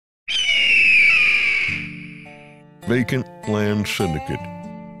Vacant Land Syndicate.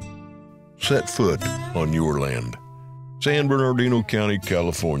 Set foot on your land. San Bernardino County,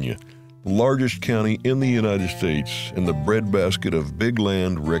 California, the largest county in the United States and the breadbasket of big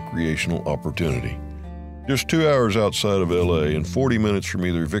land recreational opportunity. Just 2 hours outside of LA and 40 minutes from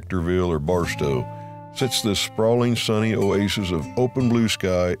either Victorville or Barstow sits this sprawling sunny oasis of open blue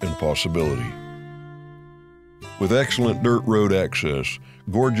sky and possibility. With excellent dirt road access,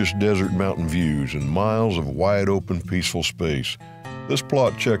 gorgeous desert mountain views, and miles of wide open peaceful space, this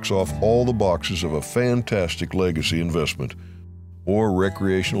plot checks off all the boxes of a fantastic legacy investment or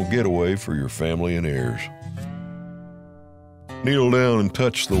recreational getaway for your family and heirs. Kneel down and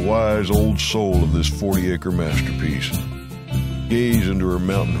touch the wise old soul of this 40-acre masterpiece. Gaze into her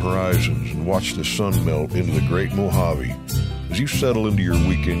mountain horizons and watch the sun melt into the Great Mojave as you settle into your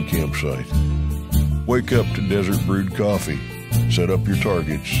weekend campsite. Wake up to desert brewed coffee, set up your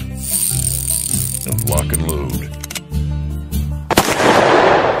targets, and lock and load.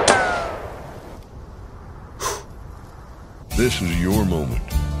 This is your moment,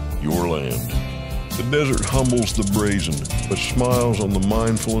 your land. The desert humbles the brazen, but smiles on the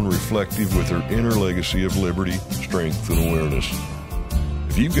mindful and reflective with her inner legacy of liberty, strength, and awareness.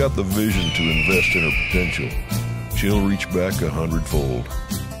 If you've got the vision to invest in her potential, she'll reach back 100-fold.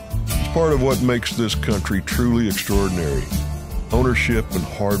 It's part of what makes this country truly extraordinary. Ownership and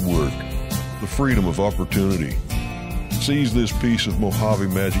hard work, the freedom of opportunity. Seize this piece of Mojave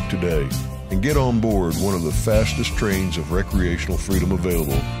magic today and get on board one of the fastest trains of recreational freedom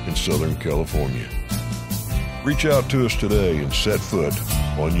available in Southern California. Reach out to us today and set foot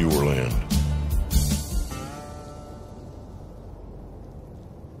on your land.